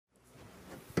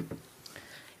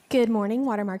Good morning,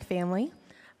 Watermark family.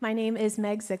 My name is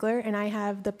Meg Ziegler, and I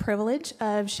have the privilege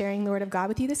of sharing the Word of God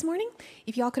with you this morning.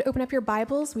 If y'all could open up your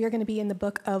Bibles, we are going to be in the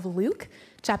book of Luke,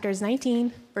 chapters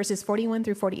 19, verses 41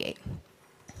 through 48.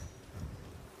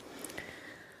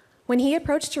 When he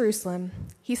approached Jerusalem,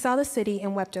 he saw the city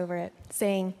and wept over it,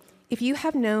 saying, "If you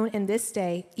have known in this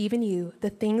day, even you, the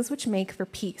things which make for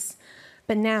peace,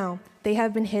 but now they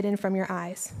have been hidden from your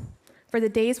eyes. For the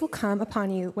days will come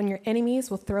upon you when your enemies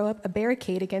will throw up a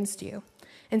barricade against you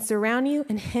and surround you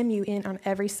and hem you in on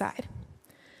every side.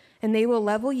 And they will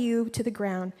level you to the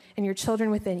ground and your children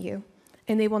within you,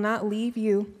 and they will not leave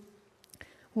you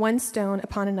one stone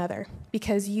upon another,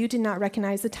 because you did not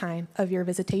recognize the time of your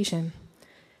visitation."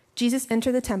 Jesus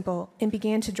entered the temple and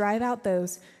began to drive out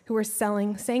those who were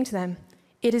selling, saying to them,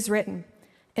 "It is written,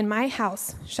 'And my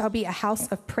house shall be a house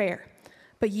of prayer,'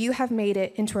 but you have made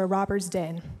it into a robber's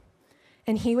den."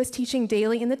 And he was teaching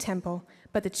daily in the temple,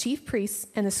 but the chief priests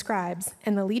and the scribes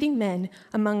and the leading men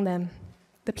among them,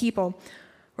 the people,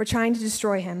 were trying to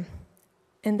destroy him.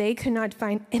 And they could not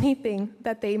find anything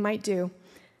that they might do,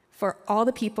 for all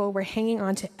the people were hanging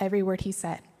on to every word he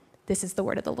said. This is the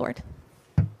word of the Lord.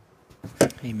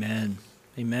 Amen.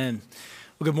 Amen.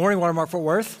 Well, good morning, Watermark Fort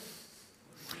Worth.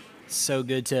 So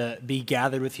good to be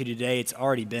gathered with you today. It's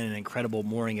already been an incredible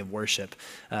morning of worship.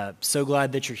 So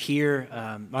glad that you're here.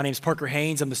 My name is Parker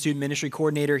Haynes. I'm the student ministry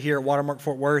coordinator here at Watermark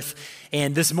Fort Worth.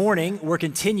 And this morning, we're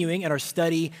continuing in our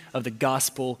study of the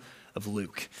Gospel of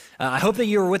Luke. I hope that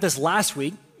you were with us last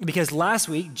week, because last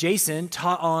week, Jason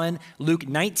taught on Luke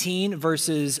 19,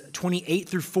 verses 28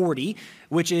 through 40,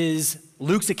 which is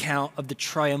Luke's account of the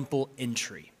triumphal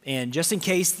entry. And just in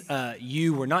case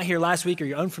you were not here last week or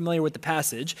you're unfamiliar with the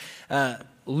passage,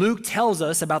 Luke tells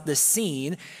us about this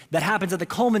scene that happens at the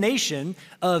culmination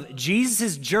of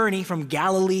Jesus' journey from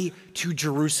Galilee to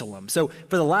Jerusalem. So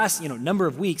for the last number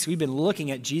of weeks, we've been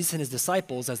looking at Jesus and his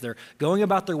disciples as they're going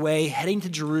about their way, heading to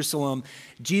Jerusalem.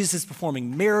 Jesus is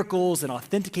performing miracles and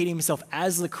authenticating himself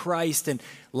as the Christ. And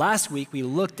last week we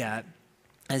looked at,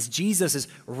 as Jesus is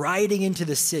riding into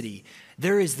the city,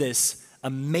 there is this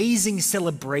amazing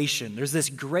celebration. There's this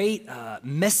great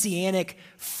messianic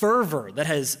fervor that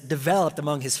has developed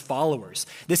among his followers.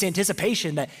 This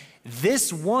anticipation that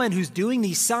this one who's doing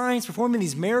these signs, performing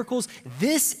these miracles,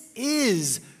 this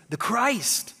is the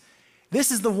Christ.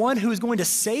 This is the one who is going to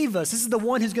save us. This is the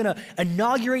one who's going to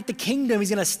inaugurate the kingdom. He's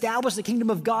going to establish the kingdom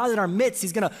of God in our midst.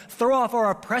 He's going to throw off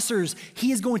our oppressors.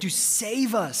 He is going to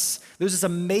save us. There's this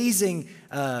amazing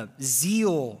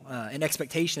zeal and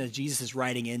expectation as Jesus is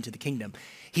riding into the kingdom.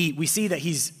 We see that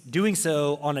he's doing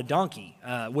so on a donkey,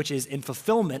 which is in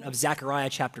fulfillment of Zechariah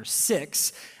chapter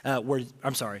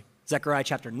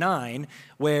 9,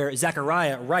 where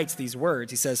Zechariah writes these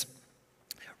words. He says,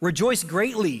 "Rejoice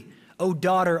greatly, O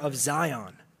daughter of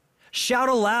Zion. Shout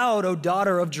aloud, O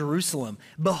daughter of Jerusalem.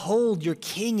 Behold, your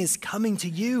king is coming to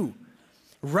you.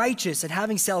 Righteous and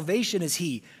having salvation is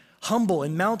he, humble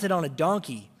and mounted on a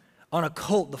donkey, on a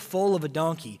colt, the foal of a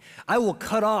donkey. I will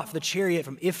cut off the chariot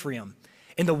from Ephraim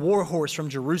and the war horse from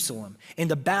Jerusalem,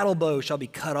 and the battle bow shall be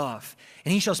cut off,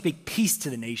 and he shall speak peace to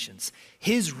the nations.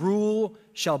 His rule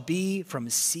shall be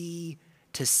from sea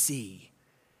to sea,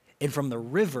 and from the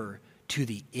river to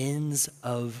the ends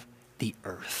of the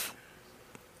earth."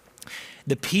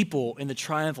 The people in the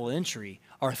triumphal entry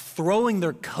are throwing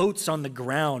their coats on the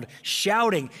ground,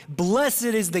 shouting, "Blessed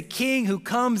is the King who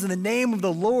comes in the name of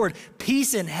the Lord,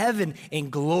 peace in heaven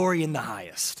and glory in the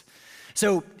highest."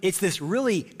 So it's this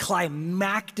really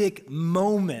climactic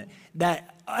moment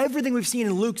that everything we've seen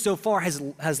in Luke so far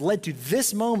has led to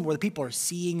this moment where the people are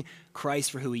seeing Christ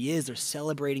for who he is. They're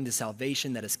celebrating the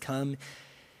salvation that has come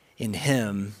in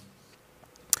him.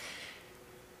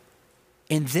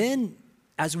 And then,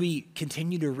 as we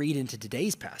continue to read into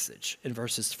today's passage in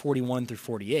verses 41 through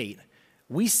 48,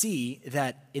 we see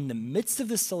that in the midst of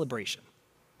this celebration,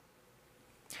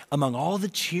 among all the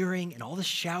cheering and all the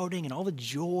shouting and all the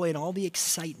joy and all the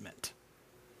excitement,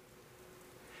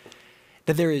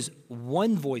 that there is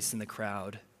one voice in the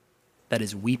crowd that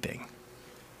is weeping,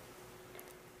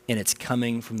 and it's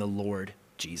coming from the Lord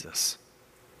Jesus.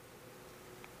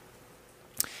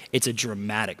 It's a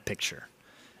dramatic picture.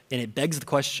 And it begs the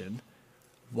question,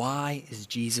 why is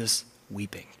Jesus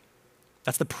weeping?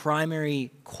 That's the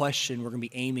primary question we're going to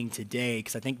be aiming today,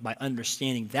 because I think by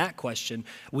understanding that question,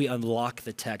 we unlock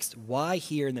the text. Why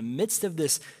here in the midst of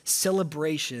this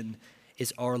celebration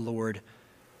is our Lord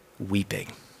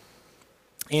weeping?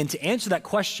 And to answer that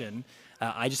question,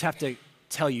 I just have to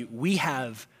tell you, we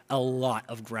have a lot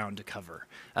of ground to cover.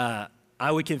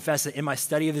 I would confess that in my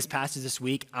study of this passage this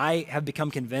week, I have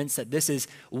become convinced that this is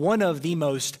one of the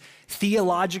most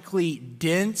theologically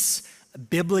dense,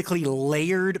 biblically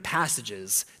layered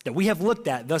passages that we have looked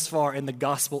at thus far in the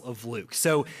Gospel of Luke.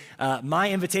 So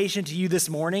my invitation to you this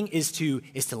morning is to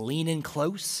lean in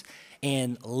close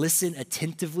and listen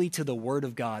attentively to the Word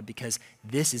of God, because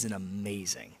this is an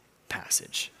amazing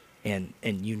passage, and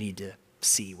you need to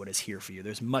see what is here for you.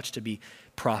 There's much to be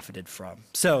profited from.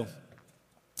 So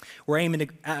we're aiming to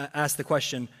ask the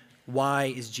question, why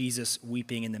is Jesus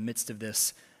weeping in the midst of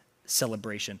this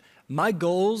celebration? My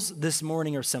goals this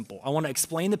morning are simple. I want to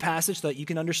explain the passage so that you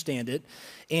can understand it.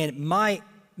 And my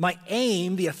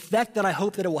aim, the effect that I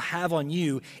hope that it will have on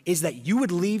you, is that you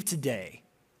would leave today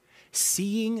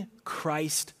seeing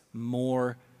Christ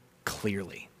more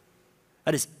clearly.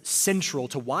 That is central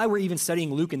to why we're even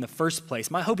studying Luke in the first place.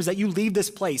 My hope is that you leave this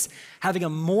place having a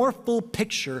more full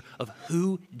picture of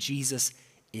who Jesus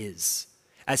is,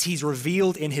 as he's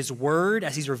revealed in his word,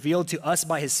 as he's revealed to us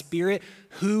by his Spirit,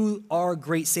 who our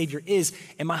great Savior is.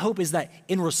 And my hope is that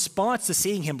in response to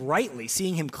seeing him rightly,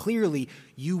 seeing him clearly,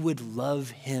 you would love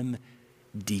him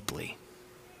deeply.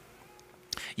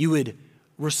 You would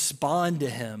respond to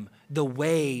him the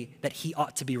way that he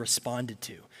ought to be responded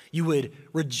to. You would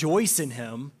rejoice in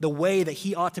him the way that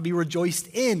he ought to be rejoiced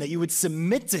in, that you would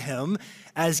submit to him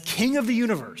as King of the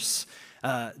universe,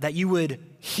 that you would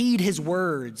heed his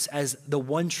words as the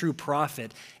one true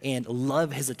prophet and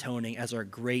love his atoning as our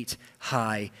great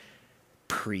high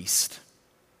priest.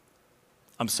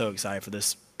 I'm so excited for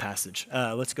this passage.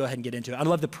 Let's go ahead and get into it. I'd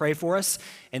love to pray for us,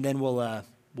 and then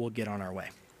we'll get on our way.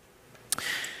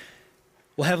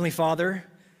 Well, Heavenly Father,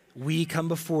 we come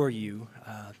before you,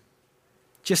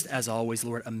 just as always,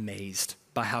 Lord, amazed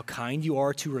by how kind you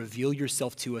are to reveal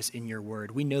yourself to us in your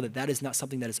word. We know that that is not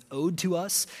something that is owed to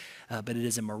us, but it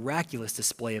is a miraculous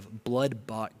display of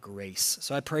blood-bought grace.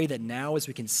 So I pray that now, as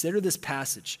we consider this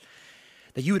passage,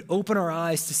 that you would open our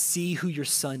eyes to see who your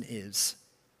Son is.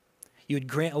 You would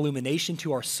grant illumination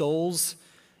to our souls.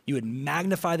 You would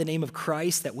magnify the name of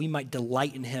Christ, that we might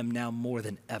delight in him now more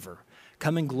than ever.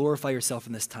 Come and glorify yourself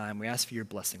in this time. We ask for your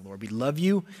blessing, Lord. We love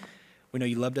you. We know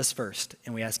you loved us first,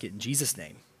 and we ask it in Jesus'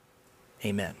 name.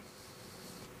 Amen.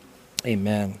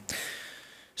 Amen.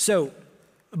 So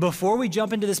before we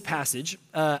jump into this passage,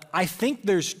 I think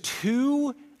there's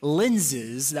two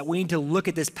lenses that we need to look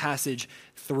at this passage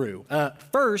through.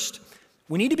 First,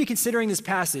 we need to be considering this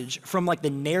passage from like the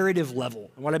narrative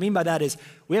level. And what I mean by that is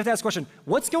we have to ask the question,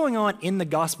 what's going on in the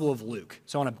Gospel of Luke?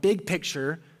 So on a big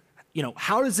picture,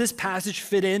 how does this passage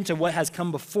fit into what has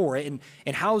come before it?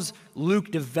 And how's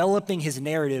Luke developing his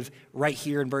narrative right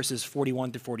here in verses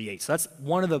 41 to 48? So that's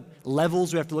one of the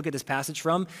levels we have to look at this passage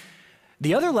from.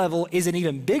 The other level is an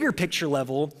even bigger picture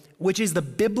level, which is the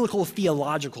biblical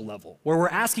theological level, where we're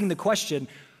asking the question,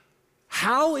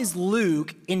 how is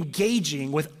Luke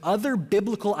engaging with other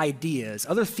biblical ideas,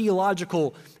 other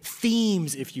theological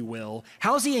themes, if you will?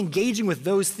 How is he engaging with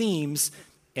those themes?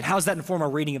 And how does that inform our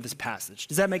reading of this passage?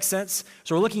 Does that make sense?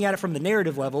 So we're looking at it from the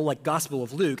narrative level, like Gospel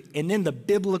of Luke, and then the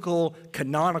biblical,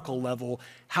 canonical level.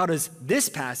 How does this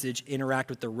passage interact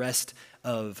with the rest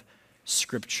of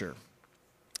Scripture?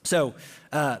 So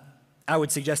I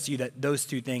would suggest to you that those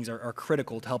two things are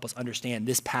critical to help us understand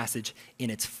this passage in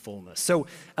its fullness. So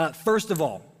first of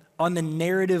all, on the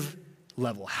narrative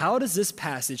level, how does this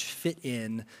passage fit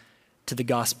in to the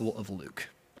Gospel of Luke?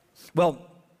 Well,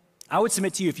 I would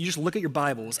submit to you, if you just look at your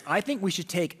Bibles, I think we should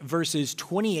take verses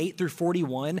 28 through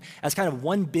 41 as kind of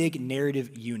one big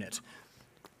narrative unit.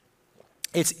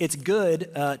 It's good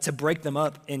to break them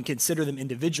up and consider them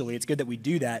individually. It's good that we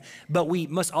do that. But we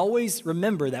must always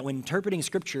remember that when interpreting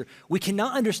Scripture, we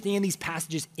cannot understand these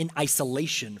passages in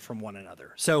isolation from one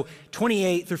another. So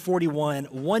 28 through 41,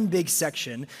 one big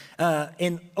section.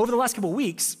 And over the last couple of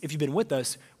weeks, if you've been with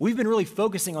us, we've been really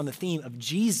focusing on the theme of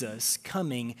Jesus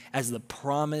coming as the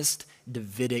promised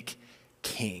Davidic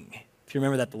king. If you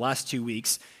remember that the last 2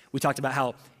 weeks, we talked about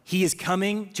how he is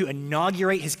coming to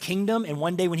inaugurate his kingdom, and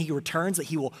one day when he returns, that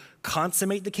he will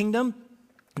consummate the kingdom.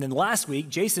 And then last week,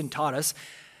 Jason taught us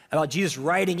about Jesus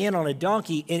riding in on a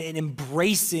donkey and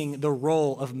embracing the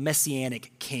role of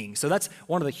messianic king. So that's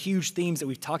one of the huge themes that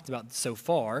we've talked about so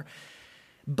far.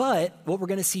 But what we're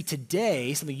going to see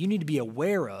today, something you need to be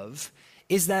aware of,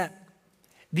 is that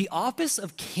the office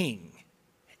of king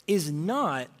is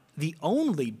not the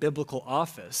only biblical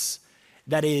office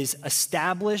that is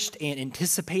established and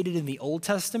anticipated in the Old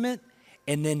Testament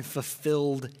and then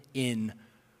fulfilled in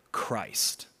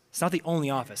Christ. It's not the only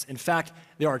office. In fact,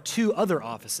 there are two other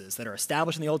offices that are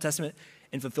established in the Old Testament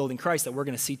and fulfilled in Christ that we're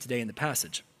going to see today in the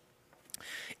passage.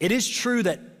 It is true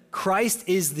that Christ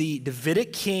is the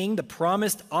Davidic king, the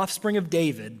promised offspring of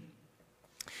David,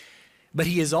 but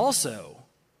he is also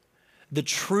the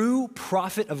true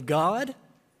prophet of God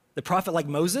the prophet like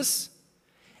Moses,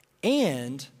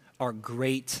 and our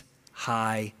great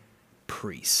high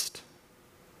priest.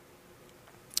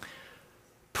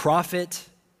 Prophet,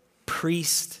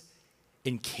 priest,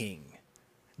 and king.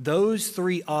 Those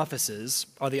three offices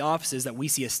are the offices that we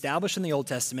see established in the Old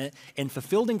Testament and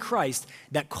fulfilled in Christ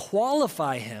that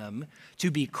qualify him to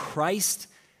be Christ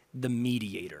the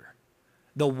mediator,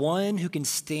 the one who can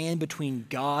stand between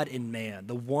God and man,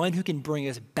 the one who can bring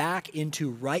us back into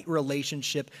right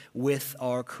relationship with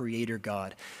our Creator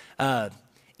God.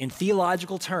 In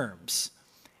theological terms,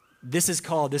 this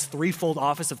threefold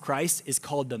office of Christ is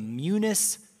called the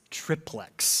munus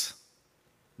triplex.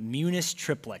 Munus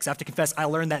triplex. I have to confess, I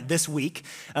learned that this week,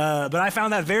 but I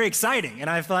found that very exciting, and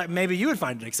I thought maybe you would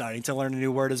find it exciting to learn a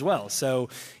new word as well. So,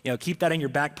 keep that in your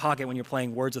back pocket when you're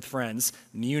playing Words with Friends.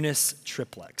 Munus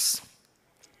triplex.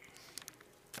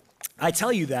 I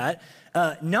tell you that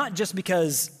not just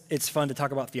because it's fun to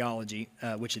talk about theology,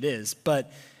 which it is,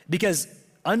 but because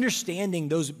understanding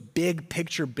those big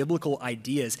picture biblical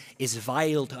ideas is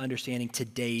vital to understanding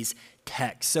today's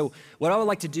text. So what I would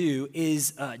like to do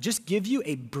is just give you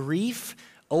a brief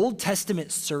Old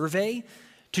Testament survey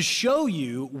to show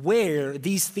you where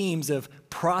these themes of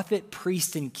prophet,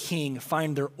 priest, and king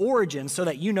find their origin, so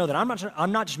that you know that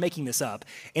I'm not just making this up,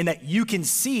 and that you can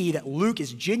see that Luke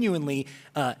is genuinely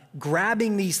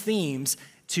grabbing these themes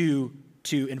to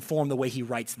inform the way he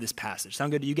writes this passage.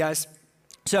 Sound good to you guys?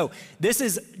 So this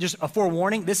is just a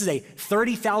forewarning. This is a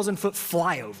 30,000-foot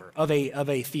flyover of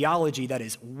a theology that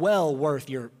is well worth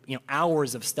your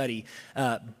hours of study,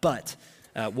 but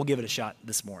we'll give it a shot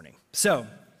this morning. So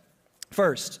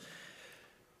first,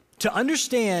 to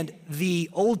understand the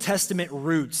Old Testament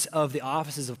roots of the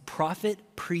offices of prophet,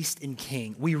 priest, and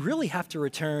king, we really have to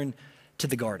return to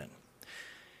the garden.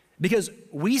 Because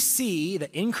we see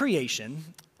that in creation,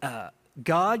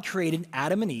 God created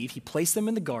Adam and Eve, he placed them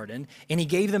in the garden, and he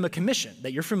gave them a commission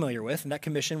that you're familiar with, and that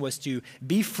commission was to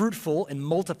be fruitful and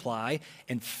multiply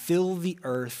and fill the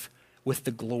earth with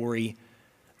the glory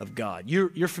of God.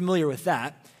 You're familiar with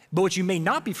that, but what you may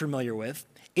not be familiar with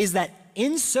is that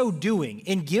in so doing,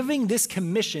 in giving this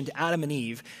commission to Adam and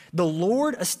Eve, the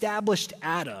Lord established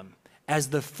Adam as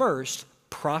the first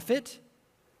prophet,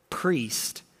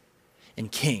 priest, and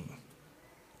king.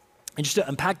 And just to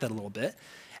unpack that a little bit,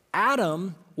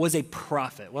 Adam was a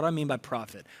prophet. What do I mean by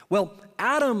prophet? Well,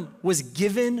 Adam was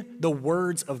given the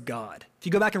words of God. If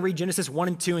you go back and read Genesis 1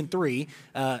 and 2 and 3,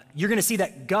 you're going to see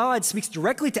that God speaks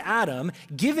directly to Adam,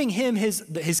 giving him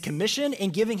his commission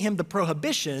and giving him the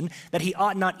prohibition that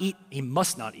he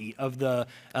must not eat of the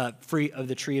tree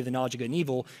of the knowledge of good and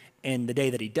evil, and the day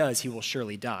that he does, he will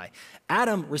surely die.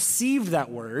 Adam received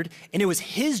that word, and it was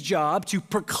his job to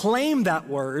proclaim that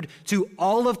word to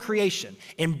all of creation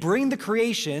and bring the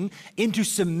creation into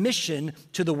submission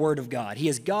to the word of God. He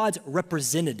is God's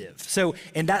representative. So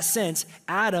in that sense,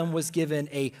 Adam was given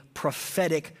a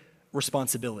prophetic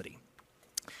responsibility.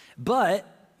 But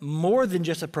more than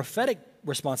just a prophetic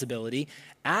responsibility,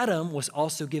 Adam was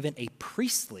also given a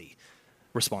priestly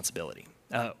responsibility.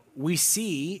 We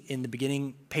see in the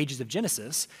beginning pages of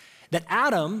Genesis that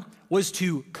Adam was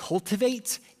to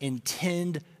cultivate and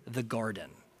tend the garden.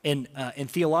 In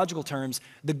theological terms,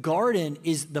 the garden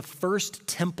is the first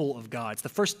temple of God. It's the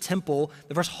first temple,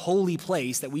 the first holy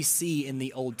place that we see in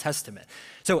the Old Testament.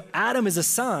 So Adam is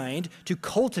assigned to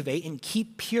cultivate and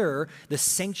keep pure the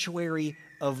sanctuary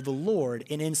of the Lord.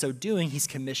 And in so doing, he's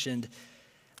commissioned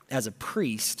as a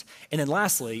priest. And then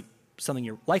lastly, something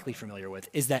you're likely familiar with,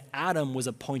 is that Adam was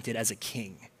appointed as a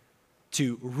king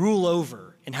to rule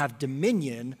over and have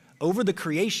dominion over the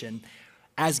creation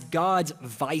as God's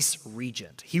vice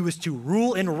regent. He was to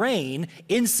rule and reign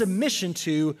in submission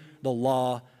to the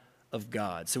law of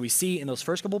God. So we see in those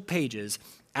first couple pages,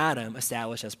 Adam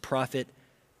established as prophet,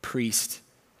 priest,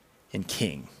 and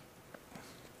king.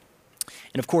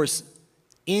 And of course,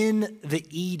 in the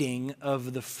eating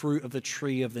of the fruit of the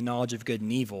tree of the knowledge of good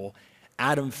and evil,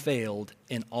 Adam failed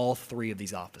in all three of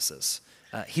these offices.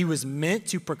 He was meant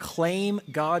to proclaim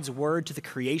God's word to the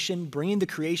creation, bringing the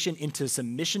creation into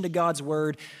submission to God's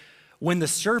word. When the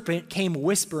serpent came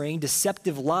whispering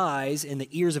deceptive lies in the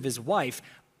ears of his wife,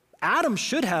 Adam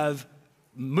should have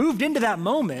moved into that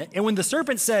moment. And when the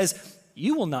serpent says,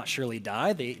 "You will not surely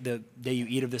die the day you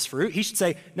eat of this fruit," he should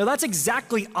say, "No, that's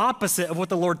exactly opposite of what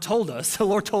the Lord told us. The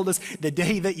Lord told us the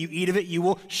day that you eat of it, you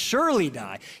will surely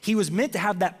die." He was meant to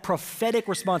have that prophetic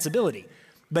responsibility,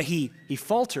 but he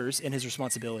falters in his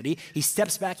responsibility. He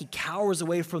steps back, he cowers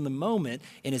away from the moment,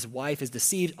 and his wife is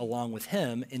deceived along with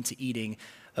him into eating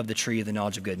of the tree of the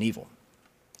knowledge of good and evil.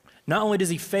 Not only does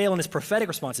he fail in his prophetic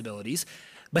responsibilities,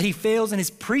 But he fails in his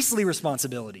priestly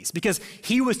responsibilities because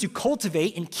he was to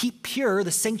cultivate and keep pure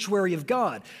the sanctuary of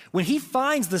God. When he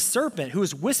finds the serpent who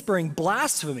is whispering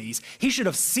blasphemies, he should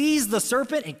have seized the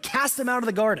serpent and cast him out of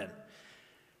the garden.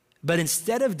 But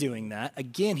instead of doing that,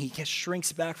 again, he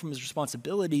shrinks back from his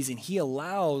responsibilities and he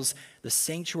allows the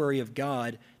sanctuary of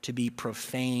God to be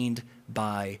profaned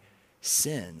by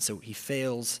sin. So he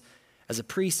fails as a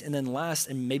priest, and then last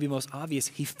and maybe most obvious,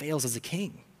 he fails as a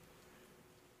king.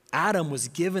 Adam was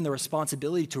given the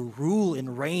responsibility to rule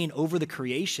and reign over the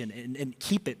creation and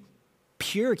keep it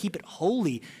pure, keep it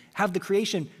holy, have the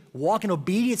creation walk in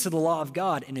obedience to the law of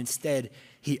God, and instead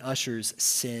he ushers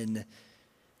sin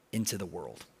into the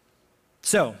world.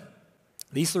 So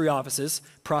these three offices,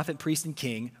 prophet, priest, and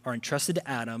king, are entrusted to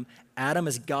Adam. Adam,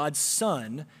 as God's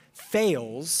son,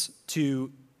 fails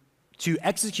to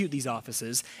execute these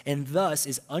offices and thus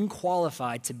is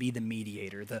unqualified to be the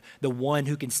mediator, the one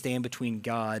who can stand between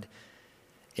God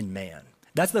and man.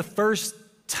 That's the first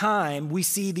time we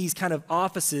see these kind of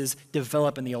offices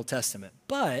develop in the Old Testament.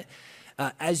 But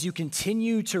as you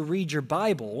continue to read your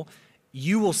Bible,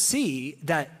 you will see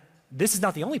that this is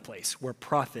not the only place where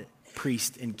prophet,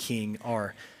 priest, and king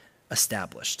are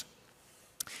established.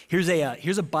 Here's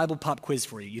a Bible pop quiz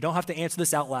for you. You don't have to answer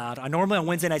this out loud. I normally on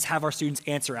Wednesday nights have our students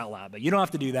answer out loud, but you don't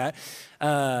have to do that.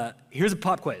 Here's a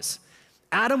pop quiz.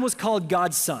 Adam was called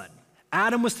God's son.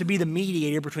 Adam was to be the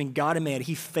mediator between God and man.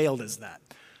 He failed as that.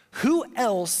 Who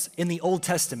else in the Old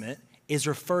Testament is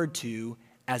referred to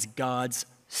as God's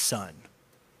son?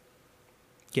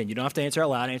 Again, you don't have to answer out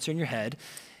loud, answer in your head.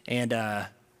 And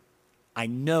I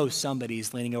know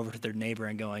somebody's leaning over to their neighbor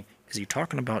and going, is he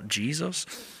talking about Jesus?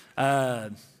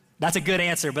 That's a good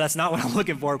answer, but that's not what I'm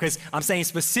looking for, because I'm saying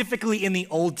specifically in the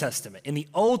Old Testament. In the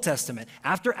Old Testament,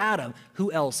 after Adam,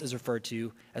 who else is referred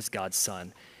to as God's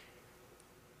son?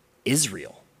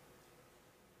 Israel.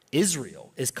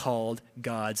 Israel is called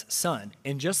God's son.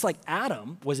 And just like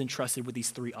Adam was entrusted with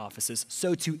these three offices,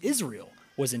 so too Israel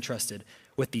was entrusted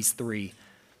with these three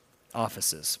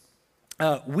offices.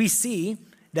 We see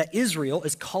that Israel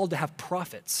is called to have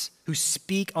prophets who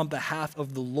speak on behalf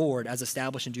of the Lord as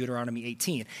established in Deuteronomy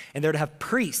 18. And they're to have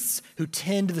priests who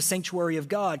tend to the sanctuary of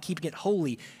God, keeping it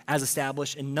holy as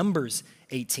established in Numbers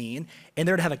 18. And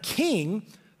they're to have a king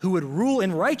who would rule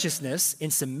in righteousness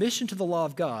in submission to the law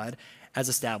of God as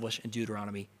established in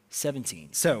Deuteronomy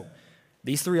 17. So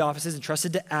these three offices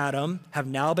entrusted to Adam have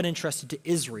now been entrusted to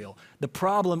Israel. The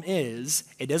problem is,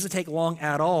 it doesn't take long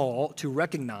at all to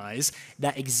recognize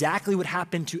that exactly what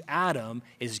happened to Adam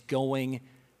is going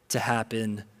to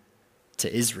happen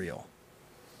to Israel.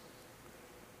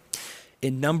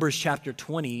 In Numbers chapter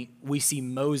 20, we see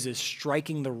Moses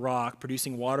striking the rock,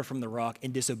 producing water from the rock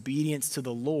in disobedience to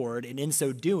the Lord, and in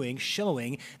so doing,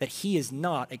 showing that he is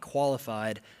not a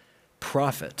qualified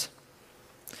prophet.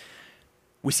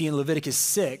 We see in Leviticus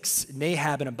 6,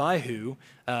 Nadab and Abihu,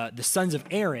 the sons of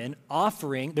Aaron,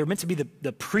 they're meant to be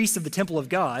the priests of the temple of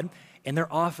God, and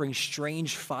they're offering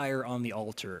strange fire on the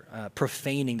altar,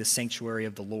 profaning the sanctuary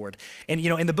of the Lord. And,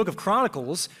 in the book of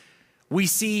Chronicles, we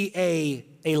see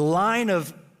a line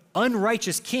of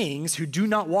unrighteous kings who do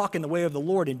not walk in the way of the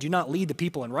Lord and do not lead the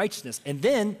people in righteousness. And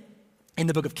then, in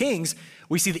the book of Kings,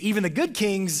 we see that even the good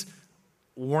kings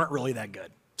weren't really that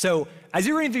good. So as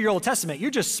you're reading through your Old Testament, you're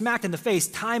just smacked in the face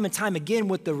time and time again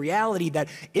with the reality that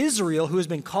Israel, who has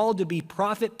been called to be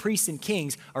prophet, priests, and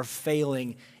kings, are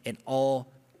failing in all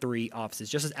three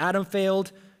offices. Just as Adam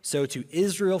failed, so too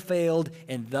Israel failed,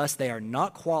 and thus they are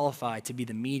not qualified to be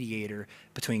the mediator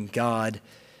between God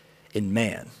and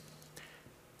man.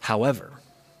 However,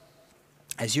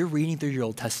 as you're reading through your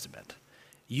Old Testament,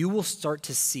 you will start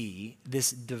to see this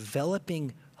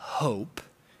developing hope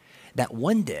that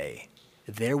one day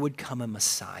there would come a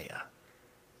Messiah.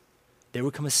 There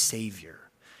would come a Savior.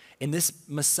 And this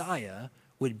Messiah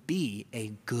would be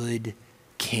a good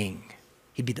king.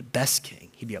 He'd be the best king.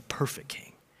 He'd be a perfect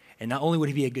king. And not only would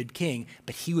he be a good king,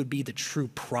 but he would be the true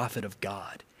prophet of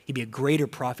God. He'd be a greater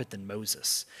prophet than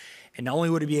Moses. And not only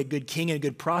would he be a good king and a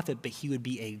good prophet, but he would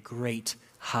be a great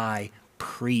high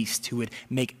priest who would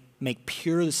make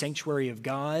pure the sanctuary of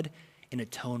God and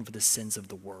atone for the sins of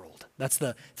the world. That's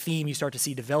the theme you start to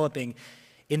see developing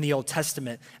in the Old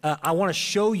Testament. I want to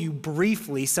show you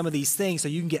briefly some of these things so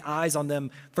you can get eyes on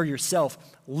them for yourself.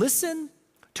 Listen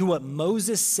to what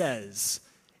Moses says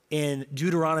in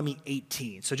Deuteronomy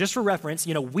 18. So just for reference,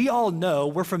 we all know,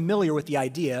 we're familiar with the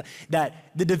idea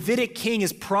that the Davidic king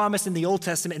is promised in the Old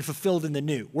Testament and fulfilled in the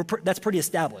New. That's pretty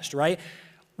established, right?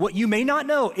 What you may not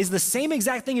know is the same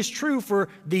exact thing is true for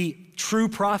the true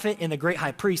prophet and the great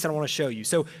high priest that I want to show you.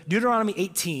 So Deuteronomy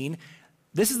 18,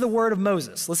 this is the word of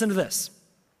Moses. Listen to this.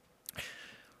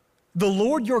 The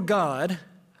Lord your God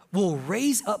will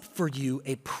raise up for you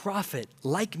a prophet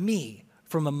like me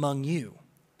from among you,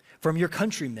 from your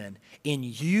countrymen, and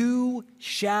you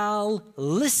shall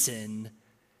listen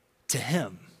to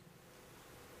him.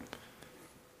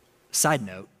 Side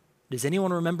note, does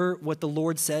anyone remember what the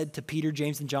Lord said to Peter,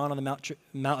 James, and John on the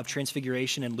Mount of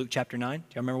Transfiguration in Luke chapter 9? Do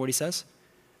you remember what he says?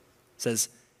 He says,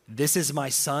 "This is my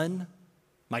son,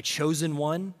 my chosen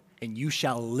one, and you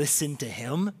shall listen to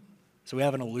him." So we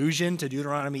have an allusion to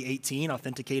Deuteronomy 18,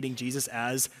 authenticating Jesus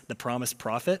as the promised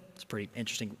prophet. It's a pretty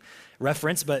interesting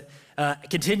reference, but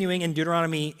continuing in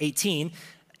Deuteronomy 18,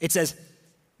 it says,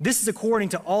 "This is according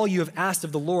to all you have asked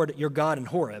of the Lord your God in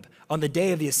Horeb on the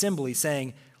day of the assembly,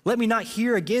 saying, let me not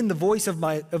hear again the voice of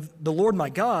the Lord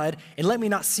my God, and let me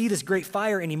not see this great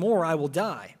fire anymore, I will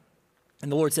die.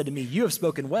 And the Lord said to me, you have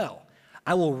spoken well.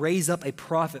 I will raise up a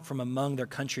prophet from among their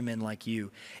countrymen like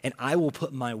you, and I will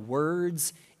put my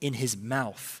words in his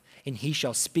mouth, and he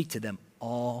shall speak to them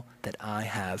all that I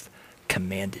have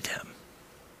commanded him."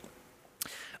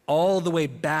 All the way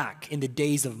back in the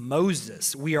days of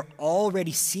Moses, we are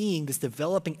already seeing this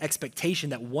developing expectation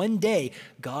that one day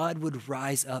God would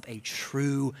rise up a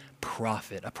true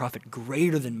prophet, a prophet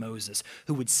greater than Moses,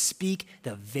 who would speak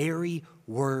the very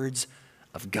words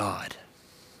of God.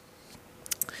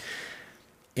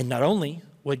 And not only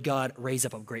would God raise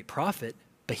up a great prophet,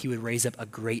 but he would raise up a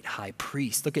great high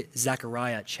priest. Look at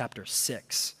Zechariah chapter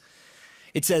 6.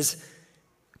 It says,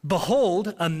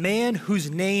 "Behold, a man whose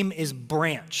name is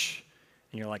Branch."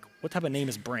 And you're like, what type of name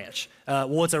is Branch?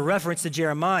 Well, it's a reference to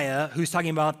Jeremiah, who's talking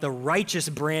about the righteous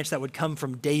branch that would come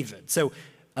from David. So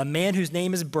a man whose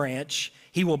name is Branch,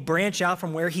 he will branch out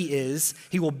from where he is.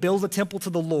 He will build a temple to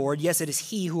the Lord. Yes, it is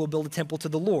he who will build a temple to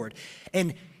the Lord.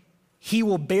 And he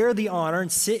will bear the honor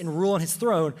and sit and rule on his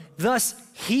throne. Thus,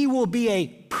 he will be a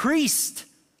priest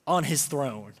on his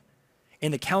throne.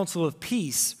 And the council of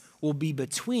peace will be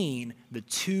between the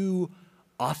two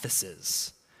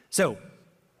offices. So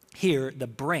here, the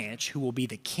branch, who will be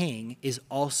the king, is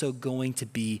also going to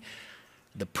be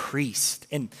the priest.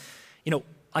 And,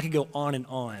 I could go on and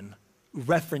on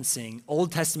referencing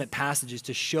Old Testament passages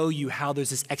to show you how there's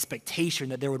this expectation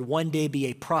that there would one day be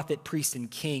a prophet, priest, and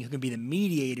king who can be the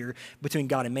mediator between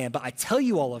God and man. But I tell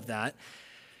you all of that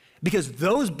because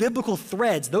those biblical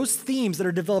threads, those themes that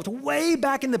are developed way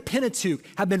back in the Pentateuch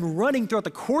have been running throughout the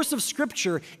course of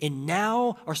Scripture and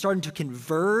now are starting to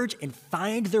converge and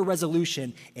find their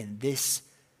resolution in this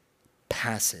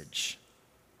passage.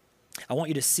 I want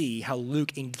you to see how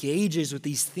Luke engages with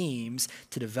these themes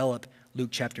to develop Luke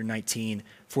chapter 19,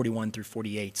 41 through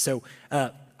 48. So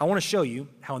I want to show you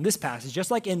how in this passage,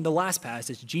 just like in the last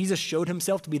passage, Jesus showed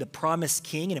himself to be the promised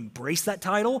king and embraced that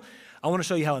title. I want to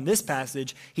show you how in this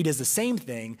passage, he does the same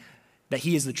thing, that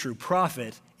he is the true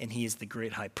prophet and he is the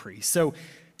great high priest. So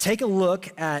take a look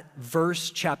at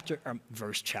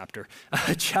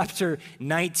chapter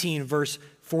 19, verse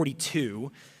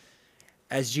 42.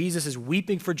 As Jesus is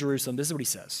weeping for Jerusalem, this is what he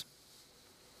says.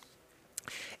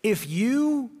 "If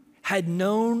you had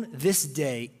known this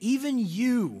day, even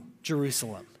you,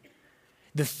 Jerusalem,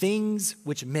 the things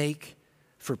which make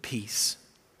for peace.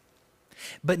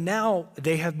 But now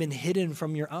they have been hidden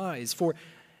from your eyes, for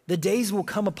the days will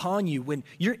come upon you when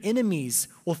your enemies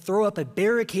will throw up a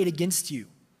barricade against you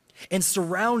and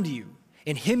surround you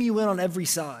and hem you in on every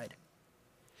side.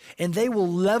 And they will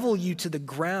level you to the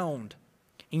ground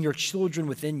and your children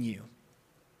within you.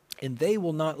 And they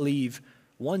will not leave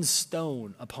one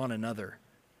stone upon another,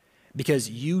 because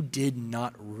you did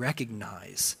not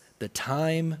recognize the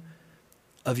time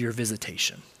of your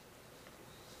visitation."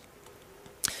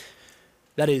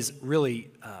 That is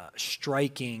really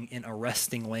striking and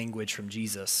arresting language from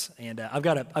Jesus. And I've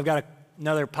got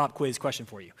another pop quiz question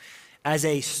for you. As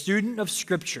a student of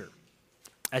Scripture,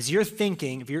 as you're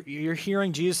thinking, if you're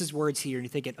hearing Jesus' words here and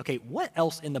you're thinking, okay, what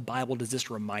else in the Bible does this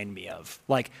remind me of?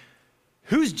 Like,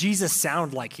 who's Jesus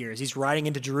sound like here as he's riding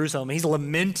into Jerusalem and he's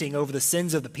lamenting over the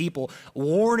sins of the people,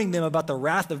 warning them about the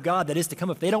wrath of God that is to come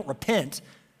if they don't repent?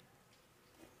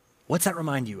 What's that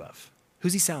remind you of?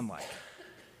 Who's he sound like?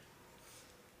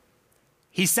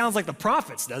 He sounds like the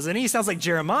prophets, doesn't he? He sounds like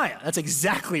Jeremiah. That's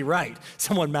exactly right.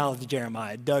 Someone mouthed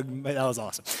Jeremiah. Doug, that was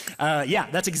awesome. Yeah,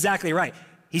 that's exactly right.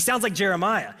 He sounds like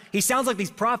Jeremiah. He sounds like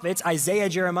these prophets, Isaiah,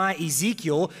 Jeremiah,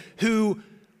 Ezekiel, who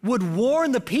would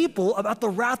warn the people about the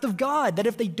wrath of God, that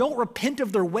if they don't repent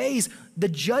of their ways, the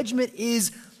judgment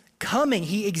is coming,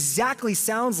 he exactly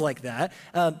sounds like that.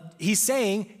 He's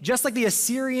saying, just like the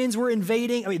Assyrians were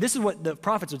invading, this is what the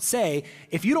prophets would say,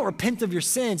 if you don't repent of your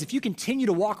sins, if you continue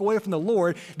to walk away from the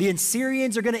Lord, the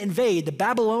Assyrians are going to invade, the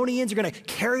Babylonians are going to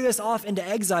carry us off into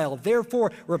exile.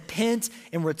 Therefore, repent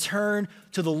and return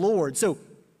to the Lord. So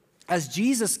as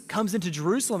Jesus comes into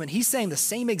Jerusalem and he's saying the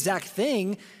same exact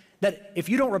thing, that if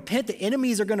you don't repent, the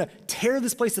enemies are going to tear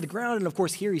this place to the ground. And of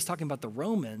course, here he's talking about the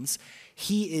Romans.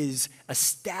 He is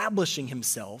establishing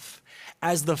himself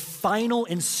as the final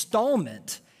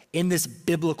installment in this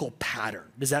biblical pattern.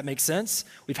 Does that make sense?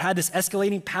 We've had this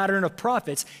escalating pattern of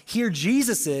prophets. Here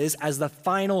Jesus is as the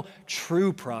final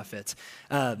true prophet.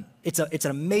 It's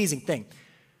an amazing thing.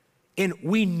 And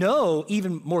we know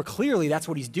even more clearly that's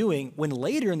what he's doing when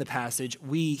later in the passage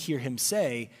we hear him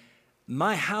say,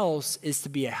 my house is to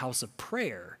be a house of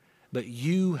prayer, but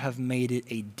you have made it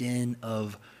a den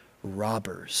of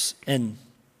robbers. And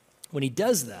when he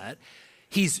does that,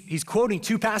 he's quoting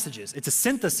two passages. It's a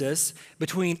synthesis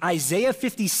between Isaiah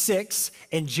 56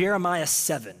 and Jeremiah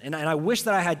 7. And I wish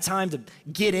that I had time to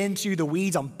get into the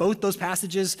weeds on both those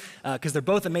passages because they're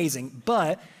both amazing.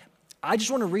 But I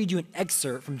just want to read you an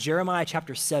excerpt from Jeremiah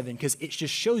chapter 7 because it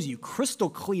just shows you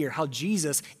crystal clear how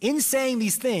Jesus, in saying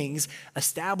these things,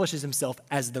 establishes himself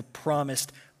as the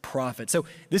promised prophet. So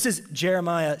this is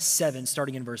Jeremiah 7,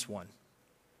 starting in verse 1.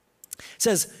 It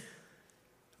says,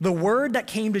 the word that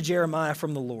came to Jeremiah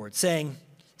from the Lord, saying,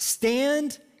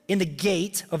 stand in the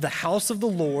gate of the house of the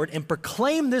Lord and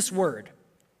proclaim this word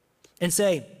and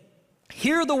say,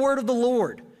 hear the word of the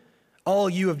Lord, all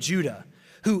you of Judah,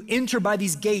 who enter by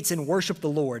these gates and worship the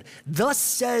Lord. Thus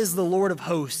says the Lord of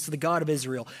hosts, the God of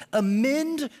Israel,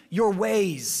 amend your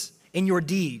ways and your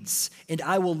deeds, and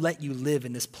I will let you live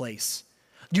in this place.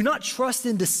 Do not trust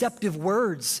in deceptive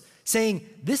words, saying,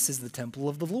 this is the temple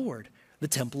of the Lord, the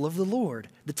temple of the Lord,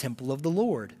 the temple of the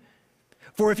Lord.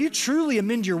 For if you truly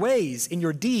amend your ways and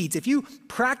your deeds, if you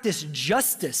practice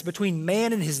justice between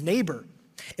man and his neighbor,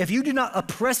 if you do not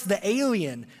oppress the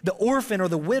alien, the orphan, or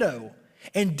the widow,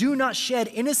 and do not shed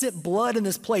innocent blood in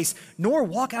this place, nor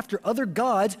walk after other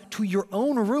gods to your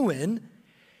own ruin,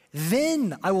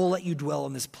 then I will let you dwell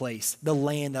in this place, the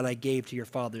land that I gave to your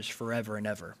fathers forever and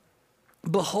ever.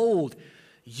 Behold,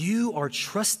 you are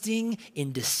trusting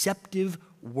in deceptive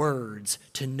words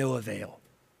to no avail.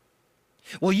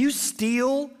 Will you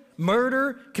steal,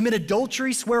 murder, commit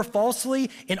adultery, swear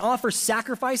falsely, and offer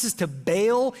sacrifices to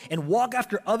Baal and walk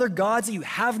after other gods that you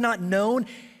have not known,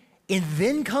 and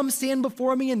then come stand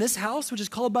before me in this house, which is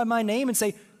called by my name, and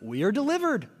say, we are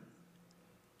delivered,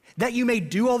 that you may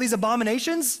do all these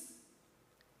abominations?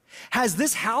 Has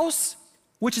this house,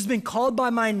 which has been called by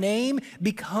my name,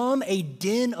 become a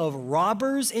den of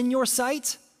robbers in your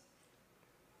sight?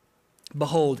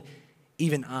 Behold,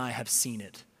 even I have seen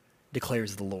it,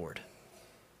 declares the Lord.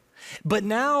 But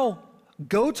now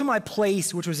go to my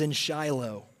place which was in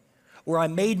Shiloh, where I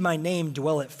made my name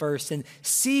dwell at first, and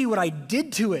see what I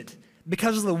did to it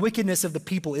because of the wickedness of the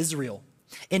people Israel.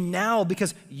 And now,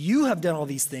 because you have done all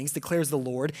these things, declares the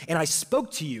Lord, and I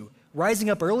spoke to you, rising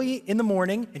up early in the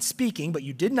morning and speaking, but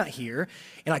you did not hear,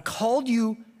 and I called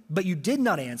you, but you did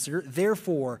not answer,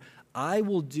 therefore I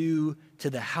will do to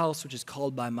the house which is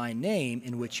called by my name,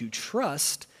 in which you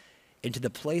trust, and to the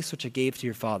place which I gave to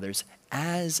your fathers,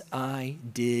 as I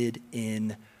did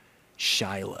in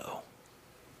Shiloh.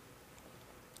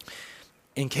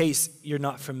 In case you're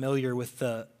not familiar with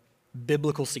the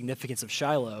biblical significance of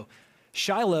Shiloh,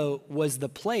 Shiloh was the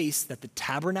place that the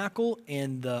tabernacle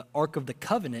and the Ark of the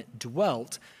Covenant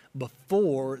dwelt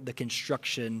before the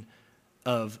construction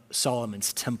of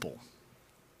Solomon's temple.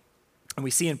 And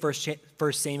we see in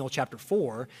 1 Samuel chapter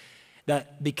 4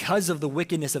 that because of the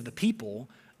wickedness of the people,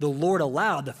 the Lord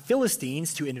allowed the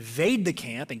Philistines to invade the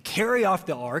camp and carry off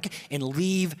the ark and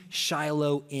leave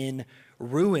Shiloh in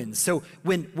ruins. So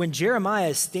when Jeremiah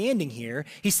is standing here,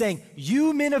 he's saying,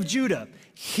 you men of Judah,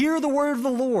 hear the word of the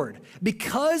Lord.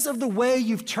 Because of the way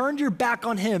you've turned your back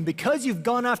on him, because you've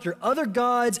gone after other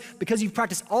gods, because you've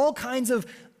practiced all kinds of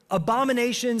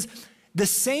abominations, the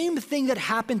same thing that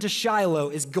happened to Shiloh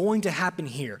is going to happen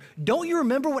here. Don't you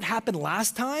remember what happened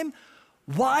last time?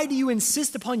 Why do you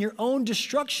insist upon your own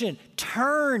destruction?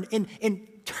 Turn and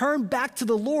turn back to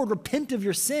the Lord. Repent of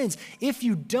your sins. If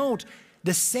you don't,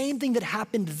 the same thing that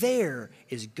happened there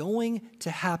is going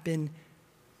to happen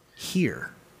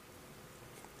here.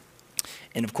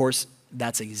 And of course,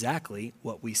 that's exactly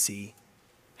what we see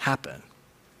happen.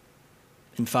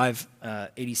 In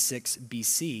 586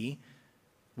 BC,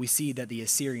 we see that the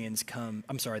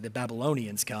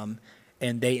Babylonians come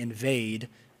and they invade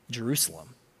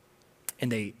Jerusalem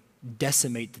and they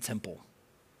decimate the temple.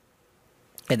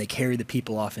 and they carry the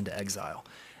people off into exile.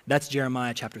 That's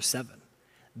Jeremiah chapter 7.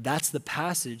 That's the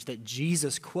passage that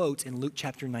Jesus quotes in Luke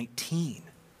chapter 19.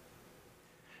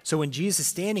 So when Jesus is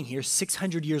standing here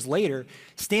 600 years later,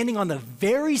 standing on the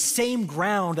very same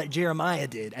ground that Jeremiah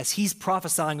did as he's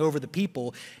prophesying over the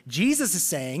people, Jesus is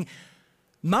saying,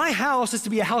 my house is to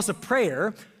be a house of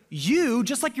prayer. You,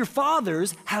 just like your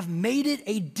fathers, have made it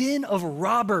a den of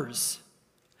robbers.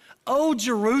 Oh,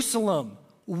 Jerusalem,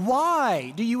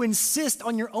 why do you insist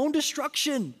on your own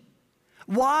destruction?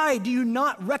 Why do you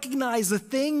not recognize the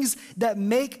things that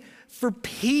make for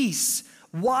peace?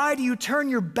 Why do you turn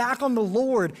your back on the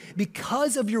Lord?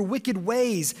 Because of your wicked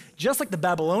ways, just like the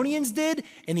Babylonians did,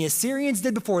 and the Assyrians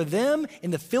did before them,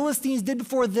 and the Philistines did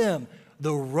before them.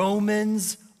 The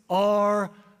Romans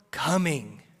are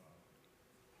coming.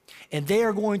 And they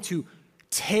are going to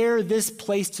tear this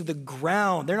place to the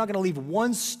ground. They're not going to leave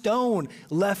one stone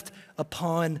left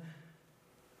upon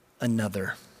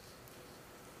another.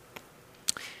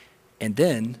 And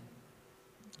then,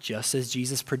 just as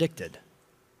Jesus predicted,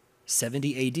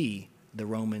 70 AD, the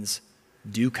Romans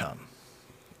do come.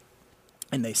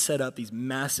 And they set up these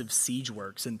massive siege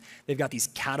works, and they've got these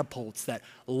catapults that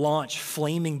launch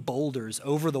flaming boulders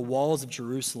over the walls of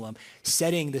Jerusalem,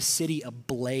 setting the city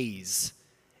ablaze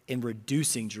and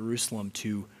reducing Jerusalem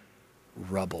to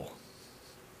rubble.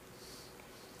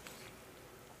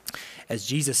 As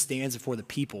Jesus stands before the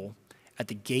people at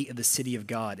the gate of the city of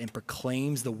God and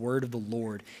proclaims the word of the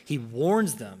Lord, he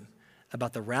warns them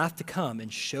about the wrath to come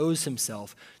and shows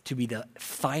himself to be the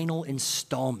final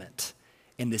installment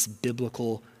in this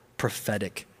biblical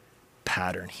prophetic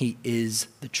pattern. He is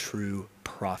the true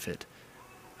prophet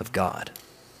of God.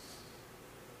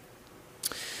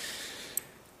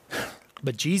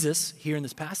 But Jesus, here in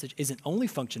this passage, isn't only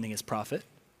functioning as prophet,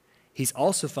 he's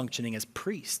also functioning as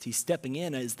priest. He's stepping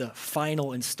in as the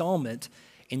final installment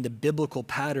in the biblical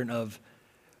pattern of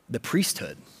the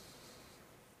priesthood.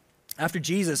 After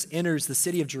Jesus enters the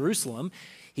city of Jerusalem,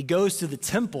 he goes to the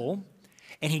temple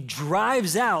and he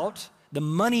drives out the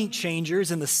money changers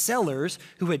and the sellers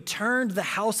who had turned the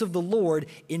house of the Lord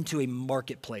into a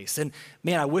marketplace. And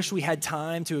man, I wish we had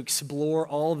time to explore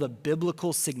all the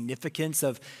biblical significance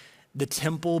of the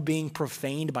temple being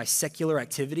profaned by secular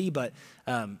activity, but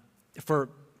for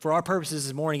our purposes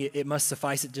this morning, it must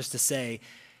suffice it just to say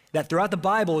that throughout the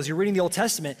Bible, as you're reading the Old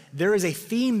Testament, there is a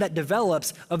theme that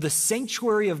develops of the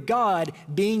sanctuary of God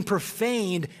being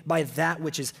profaned by that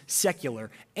which is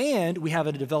secular. And we have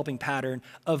a developing pattern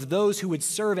of those who would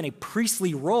serve in a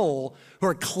priestly role who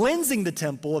are cleansing the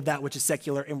temple of that which is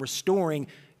secular and restoring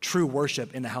true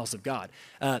worship in the house of God.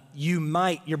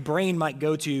 Your brain might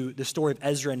go to the story of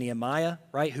Ezra and Nehemiah,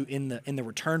 right? Who in the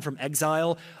return from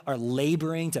exile are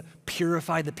laboring to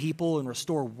purify the people and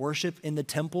restore worship in the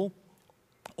temple.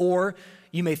 Or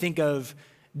you may think of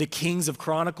the kings of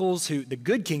Chronicles, who, the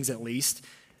good kings at least,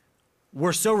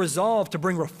 were so resolved to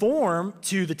bring reform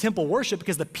to the temple worship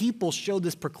because the people showed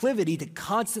this proclivity to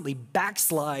constantly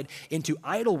backslide into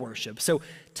idol worship. So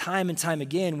time and time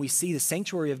again, we see the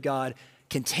sanctuary of God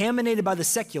contaminated by the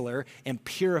secular and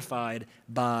purified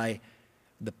by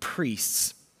the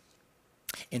priests.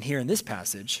 And here in this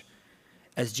passage,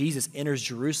 as Jesus enters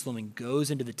Jerusalem and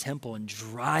goes into the temple and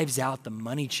drives out the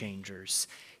money changers,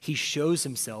 he shows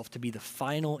himself to be the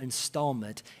final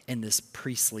installment in this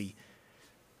priestly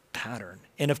pattern.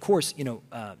 And of course,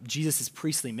 Jesus'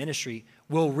 priestly ministry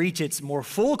will reach its more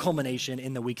full culmination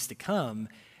in the weeks to come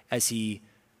as he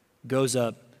goes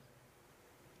up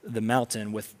the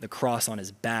mountain with the cross on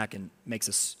his back and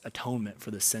makes atonement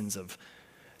for the sins of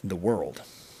the world.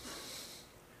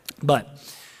 But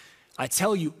I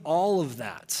tell you all of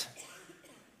that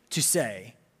to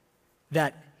say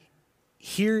that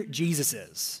here Jesus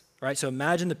is, right? So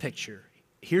imagine the picture.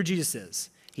 Here Jesus is.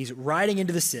 He's riding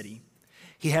into the city.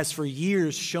 He has for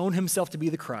years shown himself to be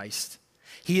the Christ.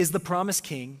 He is the promised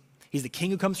king. He's the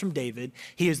king who comes from David.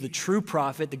 He is the true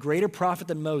prophet, the greater prophet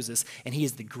than Moses, and he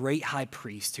is the great high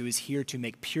priest who is here to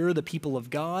make pure the people of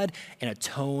God and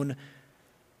atone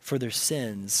for their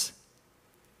sins.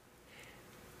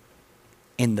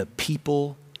 And the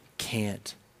people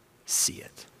can't see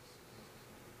it.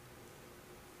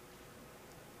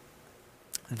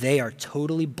 They are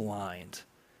totally blind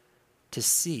to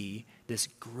see this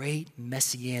great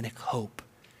messianic hope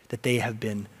that they have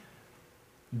been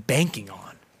banking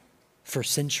on for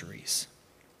centuries.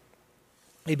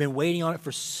 They've been waiting on it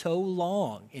for so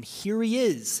long, and here he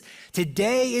is.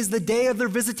 Today is the day of their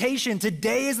visitation.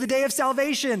 Today is the day of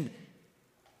salvation.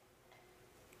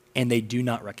 And they do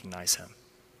not recognize him.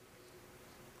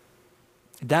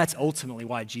 That's ultimately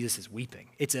why Jesus is weeping.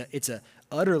 It's a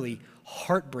utterly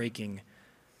heartbreaking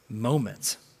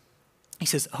moment. He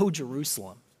says, "Oh,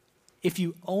 Jerusalem, if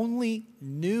you only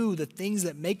knew the things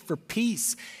that make for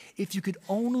peace, if you could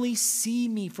only see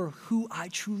me for who I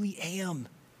truly am,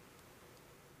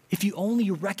 if you only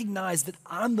recognize that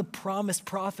I'm the promised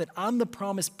prophet, I'm the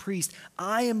promised priest,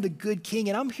 I am the good king,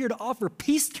 and I'm here to offer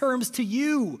peace terms to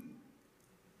you.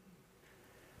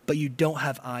 But you don't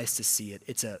have eyes to see it."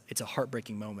 It's a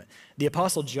heartbreaking moment. The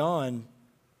Apostle John,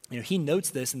 he notes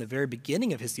this in the very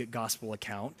beginning of his gospel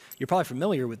account. You're probably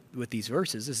familiar with these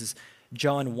verses. This is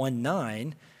John 1:9.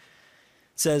 It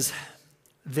says,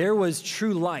 "There was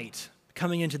true light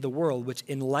coming into the world, which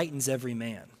enlightens every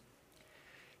man.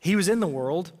 He was in the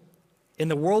world, and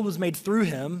the world was made through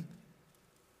him,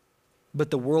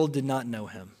 but the world did not know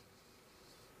him.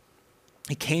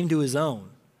 He came to his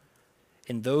own,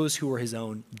 and those who were his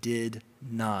own did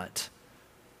not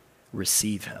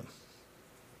receive him."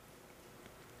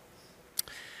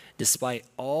 Despite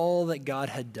all that God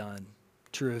had done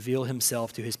to reveal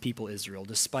himself to his people Israel,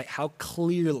 despite how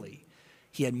clearly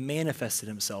he had manifested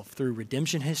himself through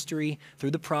redemption history,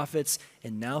 through the prophets,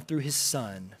 and now through his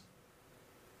son,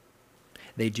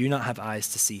 they do not have eyes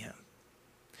to see him.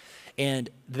 And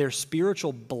their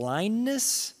spiritual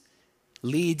blindness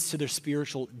leads to their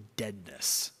spiritual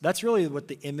deadness. That's really what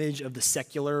the image of the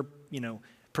secular,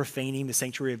 profaning the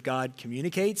sanctuary of God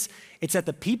communicates. It's that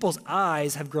the people's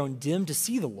eyes have grown dim to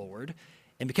see the Lord,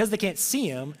 and because they can't see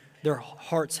him, their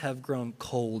hearts have grown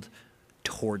cold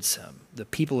towards him. The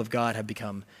people of God have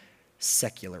become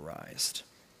secularized.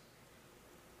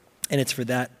 And it's for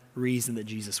that reason that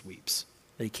Jesus weeps,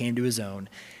 that he came to his own,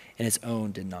 and his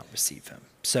own did not receive him.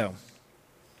 So,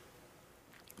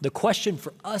 the question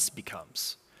for us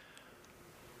becomes,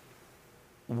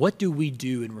 what do we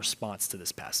do in response to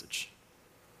this passage?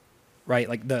 Right?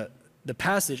 Like the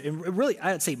passage, and really,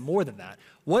 I'd say more than that.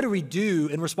 What do we do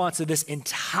in response to this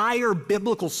entire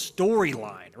biblical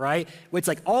storyline, right? It's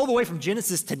like all the way from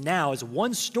Genesis to now is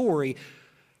one story.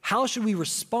 How should we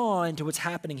respond to what's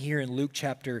happening here in Luke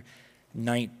chapter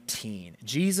 19?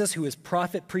 Jesus, who is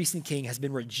prophet, priest, and king, has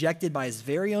been rejected by his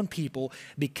very own people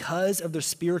because of their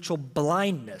spiritual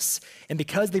blindness. And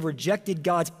because they've rejected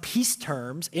God's peace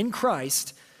terms in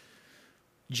Christ,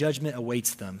 judgment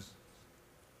awaits them.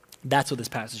 That's what this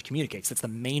passage communicates. That's the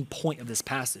main point of this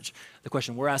passage. The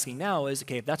question we're asking now is,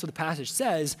 okay, if that's what the passage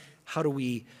says, how do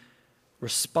we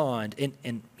respond?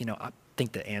 And I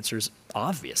think the answer is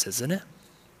obvious, isn't it?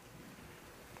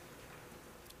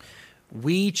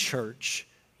 We, church,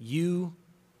 you,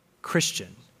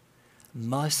 Christian,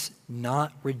 must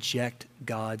not reject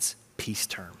God's peace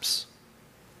terms.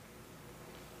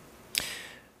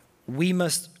 We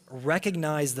must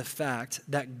recognize the fact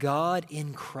that God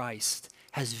in Christ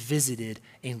has visited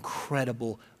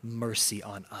incredible mercy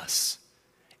on us.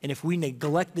 And if we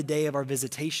neglect the day of our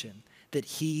visitation, that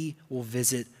he will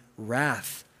visit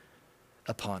wrath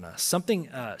upon us. Something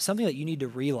that you need to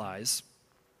realize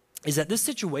is that this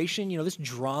situation, this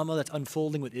drama that's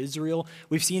unfolding with Israel,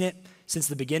 we've seen it since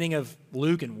the beginning of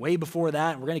Luke and way before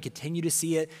that, and we're going to continue to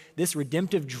see it. This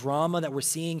redemptive drama that we're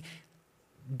seeing,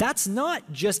 that's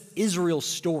not just Israel's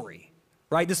story.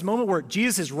 Right? This moment where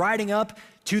Jesus is riding up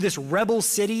to this rebel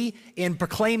city and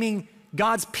proclaiming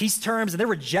God's peace terms, and they're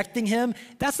rejecting him.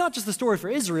 That's not just the story for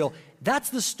Israel. That's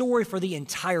the story for the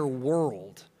entire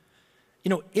world.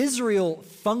 Israel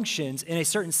functions in a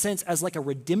certain sense as like a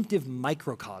redemptive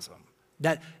microcosm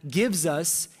that gives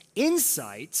us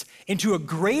insights into a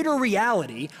greater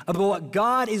reality about what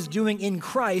God is doing in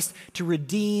Christ to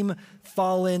redeem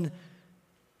fallen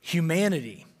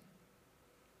humanity.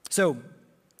 So,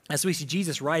 as we see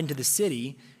Jesus ride into the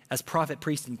city as prophet,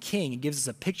 priest, and king, it gives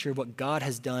us a picture of what God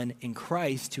has done in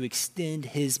Christ to extend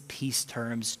his peace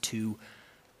terms to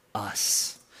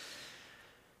us.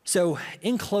 So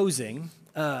in closing,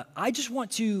 I just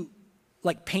want to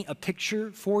paint a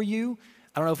picture for you.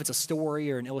 I don't know if it's a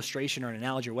story or an illustration or an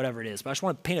analogy or whatever it is, but I just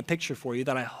want to paint a picture for you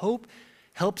that I hope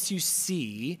helps you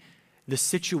see the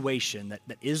situation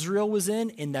that Israel was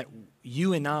in and that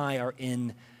you and I are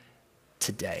in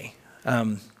today.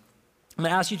 I'm going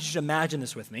to ask you to just imagine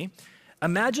this with me.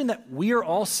 Imagine that we are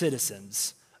all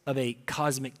citizens of a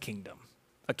cosmic kingdom,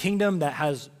 a kingdom that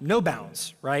has no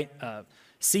bounds, right?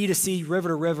 Sea to sea, river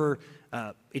to river,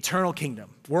 eternal kingdom.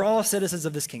 We're all citizens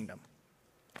of this kingdom.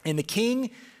 And the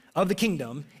king of the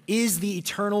kingdom is the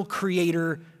eternal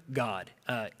creator God.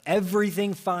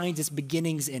 Everything finds its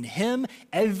beginnings in him.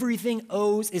 Everything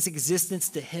owes its existence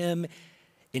to him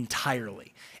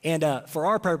entirely. And for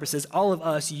our purposes, all of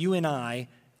us, you and I,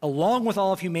 along with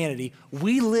all of humanity,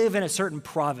 we live in a certain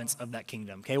province of that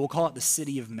kingdom, okay? We'll call it the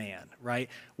city of man, right?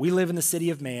 We live in the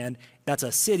city of man. That's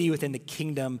a city within the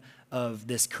kingdom of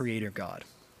this creator God.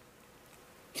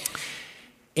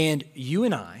 And you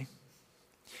and I,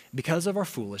 because of our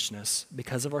foolishness,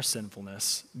 because of our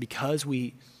sinfulness, because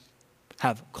we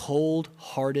have cold,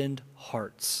 hardened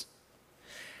hearts,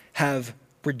 have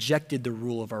rejected the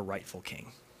rule of our rightful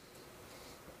king.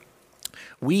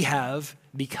 We have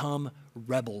become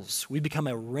rebels. We've become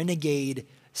a renegade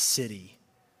city.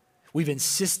 We've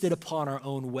insisted upon our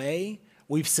own way.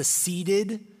 We've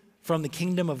seceded from the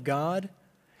kingdom of God,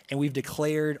 and we've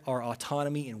declared our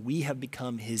autonomy, and we have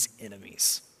become his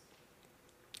enemies.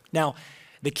 Now,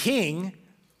 the king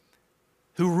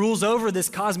who rules over this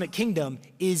cosmic kingdom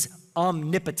is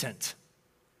omnipotent.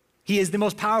 He is the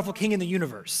most powerful king in the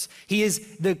universe. He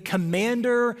is the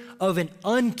commander of an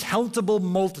uncountable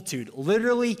multitude,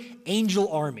 literally angel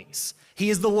armies. He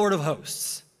is the Lord of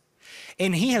hosts.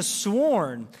 And he has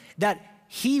sworn that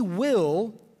he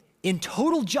will, in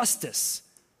total justice,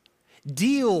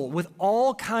 deal with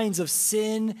all kinds of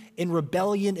sin and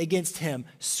rebellion against him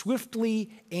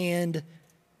swiftly and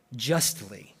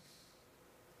justly.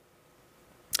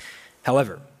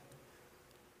 However,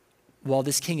 while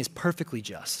this king is perfectly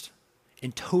just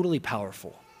and totally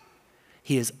powerful,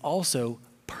 he is also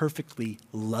perfectly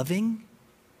loving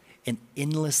and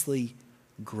endlessly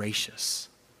gracious.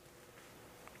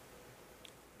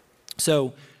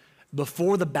 So,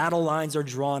 before the battle lines are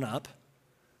drawn up,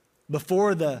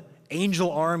 before the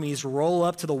angel armies roll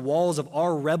up to the walls of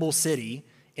our rebel city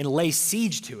and lay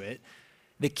siege to it,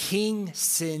 the king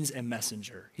sends a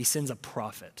messenger. He sends a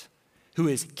prophet who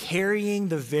is carrying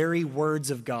the very words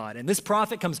of God. And this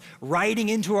prophet comes riding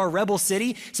into our rebel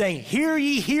city saying, hear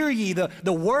ye,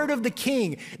 the word of the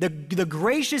king, the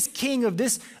gracious king of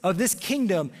this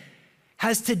kingdom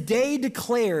has today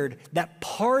declared that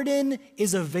pardon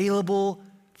is available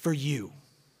for you.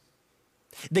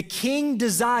 The king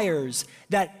desires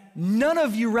that none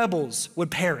of you rebels would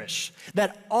perish,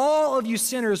 that all of you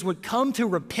sinners would come to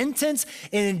repentance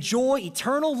and enjoy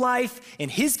eternal life in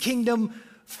his kingdom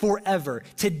forever.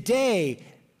 Today,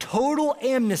 total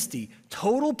amnesty,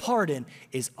 total pardon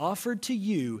is offered to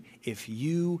you if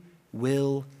you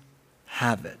will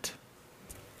have it.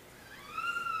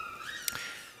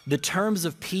 The terms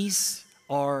of peace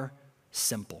are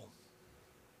simple.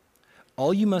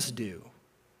 All you must do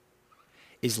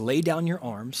is lay down your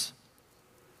arms,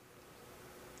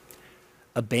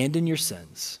 abandon your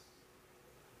sins,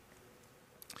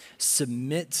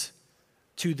 submit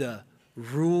to the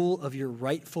rule of your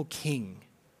rightful king,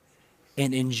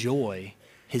 and enjoy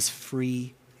his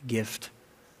free gift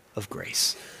of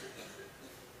grace.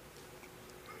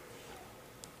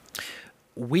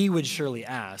 We would surely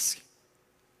ask,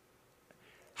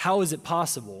 how is it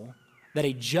possible that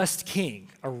a just king,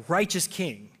 a righteous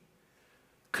king,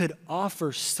 could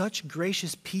offer such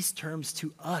gracious peace terms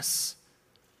to us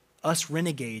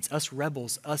renegades, us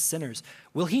rebels, us sinners?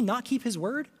 Will he not keep his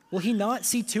word? Will he not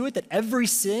see to it that every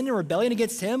sin and rebellion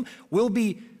against him will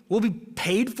be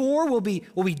paid for, will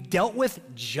be dealt with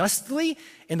justly?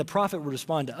 And the prophet would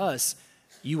respond to us,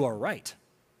 you are right.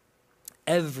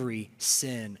 Every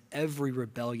sin, every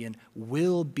rebellion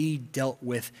will be dealt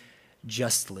with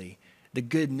justly. The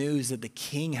good news that the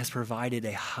king has provided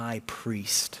a high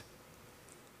priest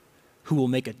who will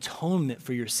make atonement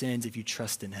for your sins if you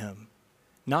trust in him.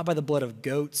 Not by the blood of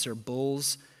goats or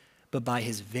bulls, but by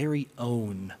his very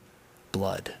own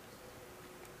blood.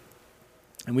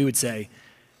 And we would say,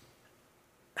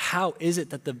 how is it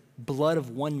that the blood of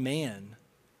one man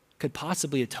could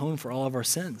possibly atone for all of our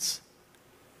sins?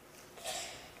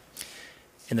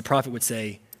 And the prophet would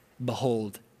say,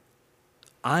 behold,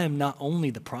 I am not only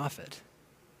the prophet,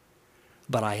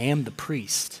 but I am the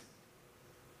priest,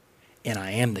 and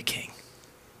I am the king.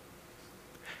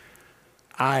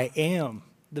 I am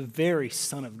the very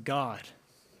Son of God.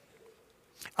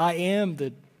 I am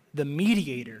the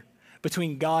mediator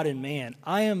between God and man.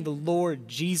 I am the Lord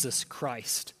Jesus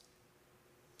Christ.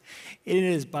 It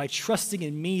is by trusting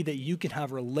in me that you can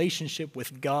have a relationship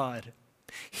with God.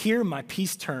 Hear my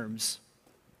peace terms.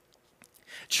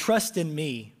 Trust in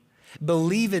me.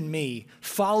 Believe in me.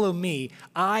 Follow me.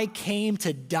 I came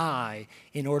to die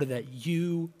in order that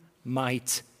you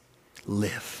might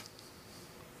live.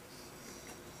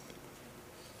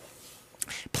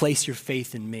 Place your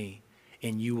faith in me,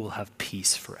 and you will have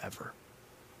peace forever.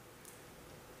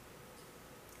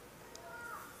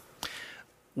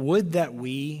 Would that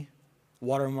we,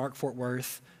 Watermark Fort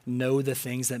Worth, know the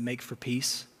things that make for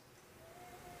peace?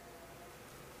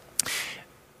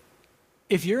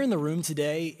 If you're in the room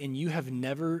today and you have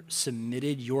never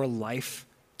submitted your life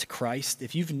to Christ,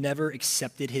 if you've never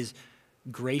accepted his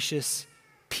gracious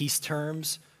peace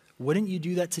terms, wouldn't you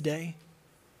do that today?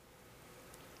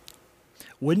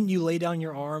 Wouldn't you lay down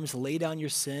your arms, lay down your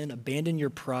sin, abandon your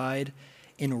pride,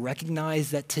 and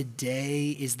recognize that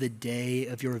today is the day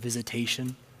of your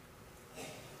visitation?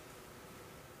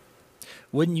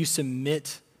 Wouldn't you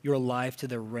submit your life to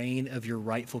the reign of your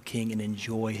rightful king and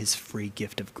enjoy his free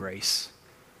gift of grace?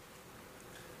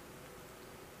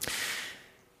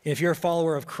 If you're a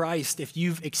follower of Christ, if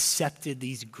you've accepted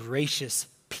these gracious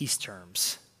peace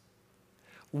terms,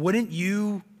 wouldn't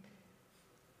you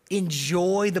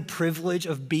enjoy the privilege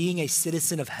of being a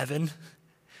citizen of heaven?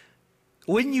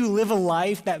 Wouldn't you live a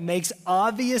life that makes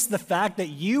obvious the fact that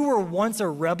you were once a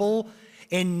rebel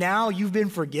and now you've been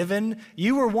forgiven?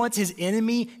 You were once his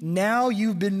enemy, now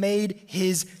you've been made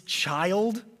his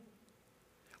child?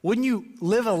 Wouldn't you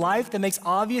live a life that makes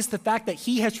obvious the fact that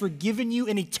he has forgiven you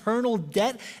an eternal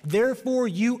debt, therefore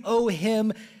you owe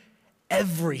him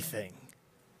everything?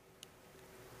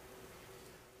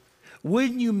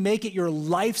 Wouldn't you make it your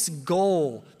life's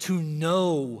goal to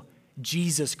know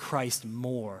Jesus Christ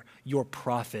more, your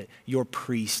prophet, your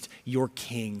priest, your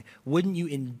king? Wouldn't you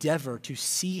endeavor to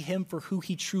see him for who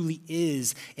he truly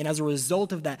is, and as a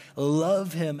result of that,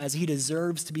 love him as he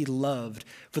deserves to be loved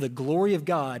for the glory of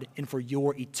God and for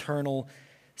your eternal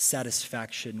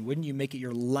satisfaction? Wouldn't you make it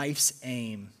your life's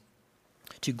aim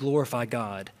to glorify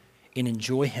God and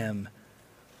enjoy him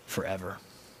forever?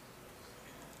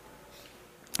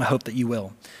 I hope that you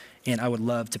will, and I would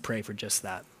love to pray for just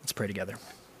that. Let's pray together.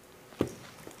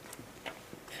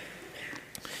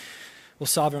 Well,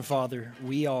 Sovereign Father,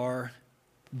 we are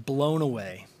blown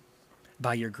away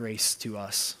by your grace to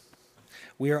us.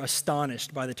 We are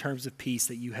astonished by the terms of peace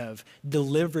that you have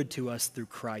delivered to us through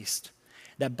Christ,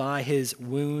 that by his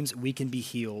wounds we can be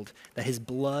healed, that his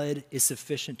blood is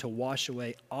sufficient to wash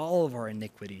away all of our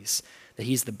iniquities, that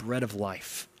he's the bread of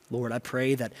life. Lord, I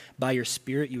pray that by your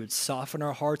Spirit you would soften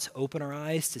our hearts, open our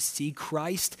eyes to see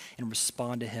Christ and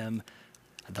respond to him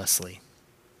thusly.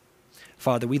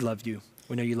 Father, we love you.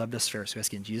 We know you loved us first. We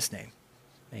ask it in Jesus' name.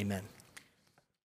 Amen.